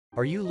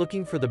Are you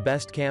looking for the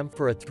best cam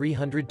for a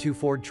 302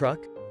 Ford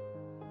truck?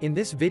 In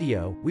this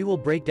video, we will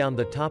break down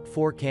the top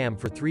 4 cam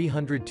for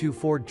 302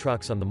 Ford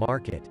trucks on the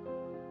market.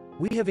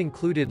 We have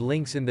included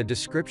links in the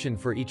description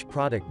for each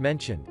product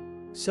mentioned,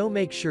 so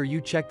make sure you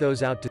check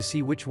those out to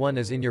see which one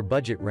is in your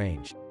budget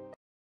range.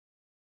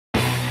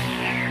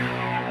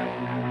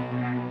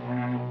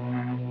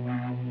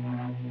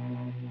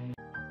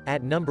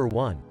 At number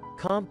 1.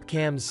 Comp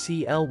Cam's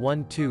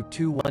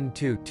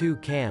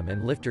CL12212 Cam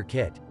and Lifter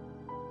Kit.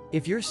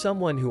 If you're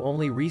someone who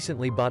only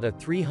recently bought a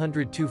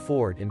 302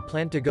 Ford and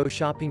plan to go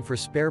shopping for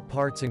spare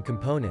parts and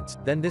components,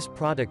 then this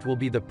product will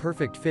be the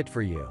perfect fit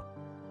for you.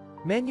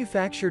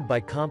 Manufactured by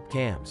Comp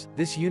Cams,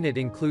 this unit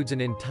includes an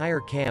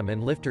entire cam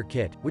and lifter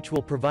kit, which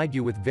will provide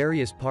you with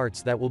various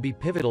parts that will be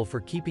pivotal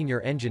for keeping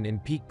your engine in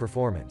peak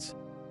performance.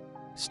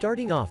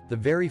 Starting off, the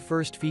very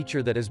first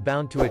feature that is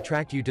bound to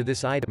attract you to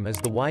this item is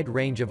the wide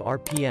range of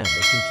RPM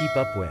it can keep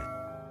up with.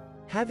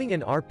 Having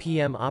an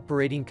RPM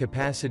operating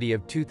capacity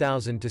of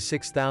 2,000 to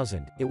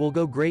 6,000, it will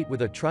go great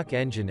with a truck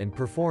engine and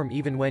perform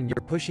even when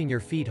you're pushing your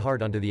feet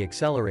hard onto the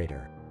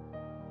accelerator.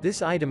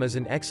 This item is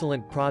an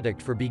excellent product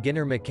for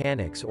beginner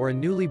mechanics or a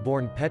newly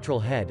born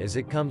petrol head, as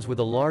it comes with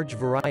a large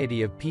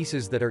variety of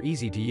pieces that are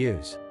easy to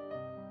use.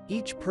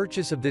 Each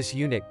purchase of this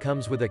unit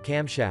comes with a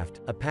camshaft,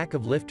 a pack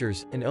of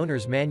lifters, an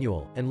owner's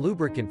manual, and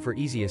lubricant for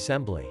easy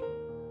assembly.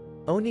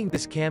 Owning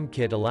this cam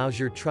kit allows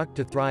your truck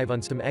to thrive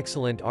on some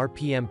excellent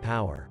RPM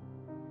power.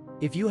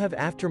 If you have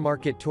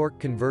aftermarket torque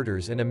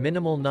converters and a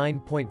minimal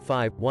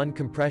 9.51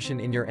 compression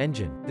in your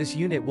engine, this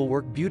unit will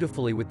work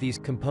beautifully with these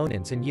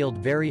components and yield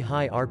very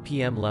high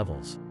RPM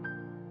levels.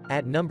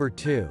 At number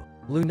 2.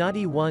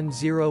 Lunati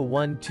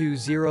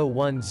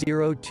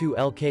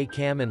 10120102LK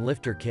Cam and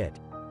Lifter Kit.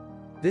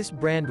 This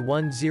brand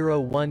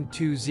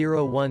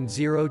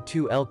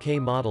 10120102LK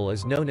model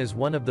is known as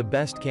one of the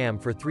best cam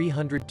for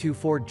 302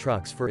 Ford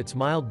trucks for its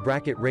mild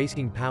bracket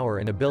racing power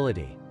and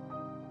ability.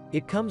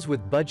 It comes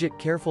with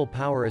budget-careful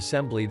power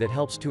assembly that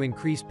helps to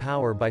increase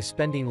power by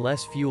spending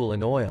less fuel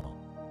and oil.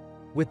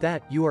 With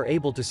that, you are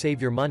able to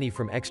save your money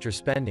from extra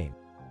spending.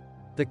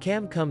 The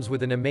cam comes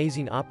with an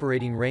amazing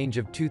operating range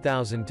of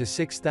 2,000 to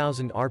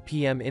 6,000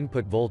 RPM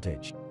input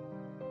voltage.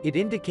 It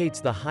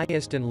indicates the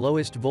highest and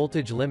lowest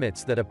voltage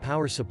limits that a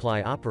power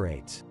supply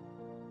operates.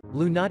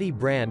 Lunati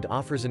brand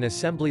offers an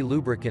assembly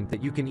lubricant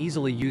that you can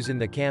easily use in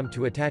the cam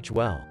to attach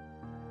well.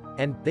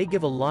 And they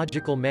give a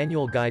logical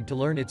manual guide to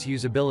learn its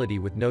usability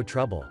with no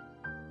trouble.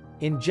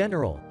 In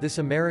general, this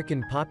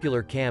American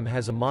popular cam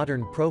has a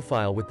modern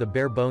profile with the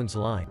bare bones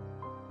line.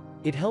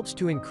 It helps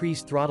to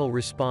increase throttle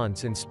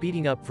response and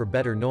speeding up for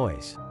better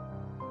noise.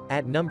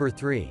 At number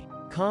 3.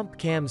 Comp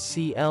Cam's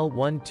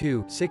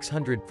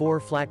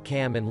CL12604 Flat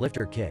Cam and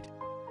Lifter Kit.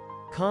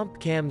 Comp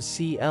Cam's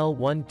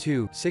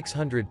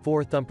CL12604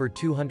 Thumpr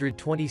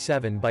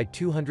 227 by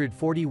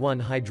 241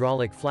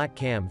 hydraulic flat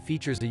cam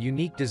features a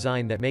unique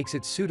design that makes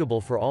it suitable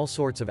for all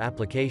sorts of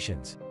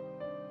applications.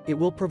 It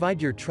will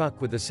provide your truck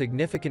with a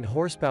significant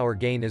horsepower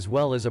gain as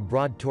well as a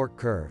broad torque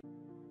curve.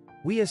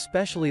 We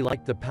especially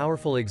like the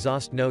powerful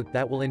exhaust note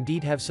that will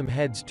indeed have some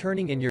heads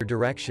turning in your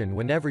direction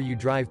whenever you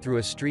drive through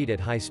a street at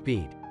high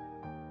speed.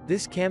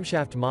 This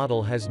camshaft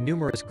model has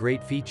numerous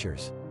great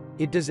features.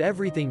 It does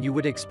everything you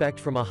would expect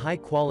from a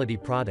high-quality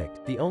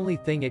product. The only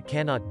thing it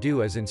cannot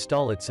do is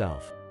install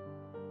itself.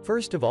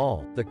 First of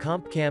all, the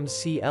Comp Cam's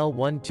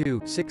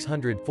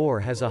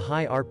CL12604 has a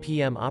high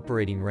RPM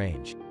operating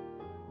range.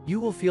 You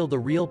will feel the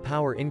real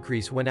power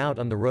increase when out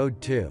on the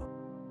road too.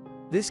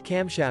 This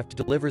camshaft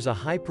delivers a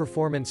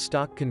high-performance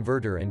stock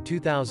converter and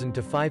 2,000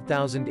 to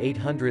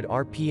 5,800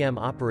 RPM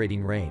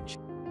operating range.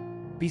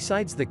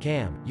 Besides the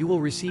cam, you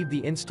will receive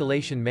the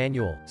installation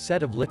manual,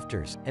 set of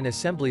lifters, and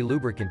assembly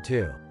lubricant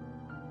too.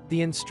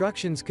 The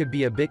instructions could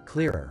be a bit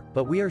clearer,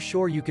 but we are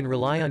sure you can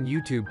rely on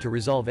YouTube to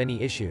resolve any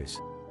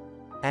issues.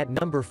 At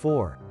number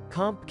 4.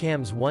 Comp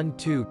Cam's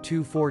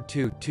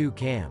 122422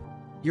 Cam.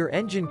 Your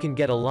engine can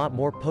get a lot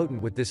more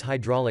potent with this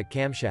hydraulic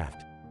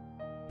camshaft.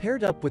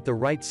 Paired up with the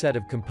right set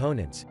of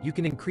components, you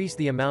can increase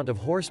the amount of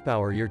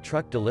horsepower your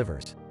truck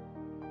delivers.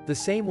 The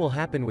same will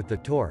happen with the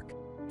torque.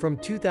 From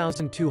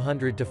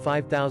 2,200 to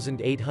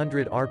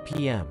 5,800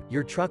 RPM,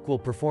 your truck will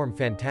perform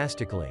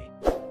fantastically.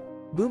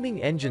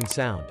 Booming engine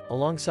sound,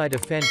 alongside a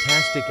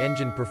fantastic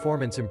engine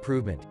performance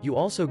improvement, you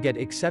also get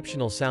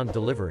exceptional sound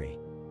delivery.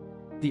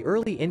 The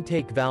early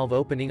intake valve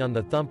opening on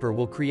the Thumpr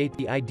will create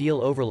the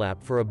ideal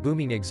overlap for a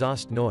booming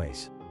exhaust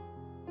noise.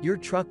 Your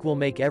truck will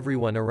make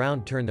everyone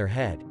around turn their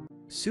head.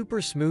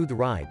 Super smooth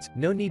rides,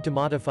 no need to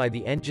modify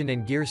the engine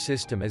and gear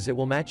system as it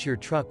will match your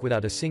truck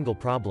without a single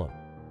problem.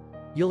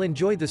 You'll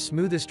enjoy the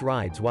smoothest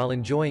rides while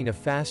enjoying a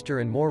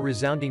faster and more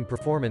resounding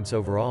performance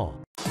overall.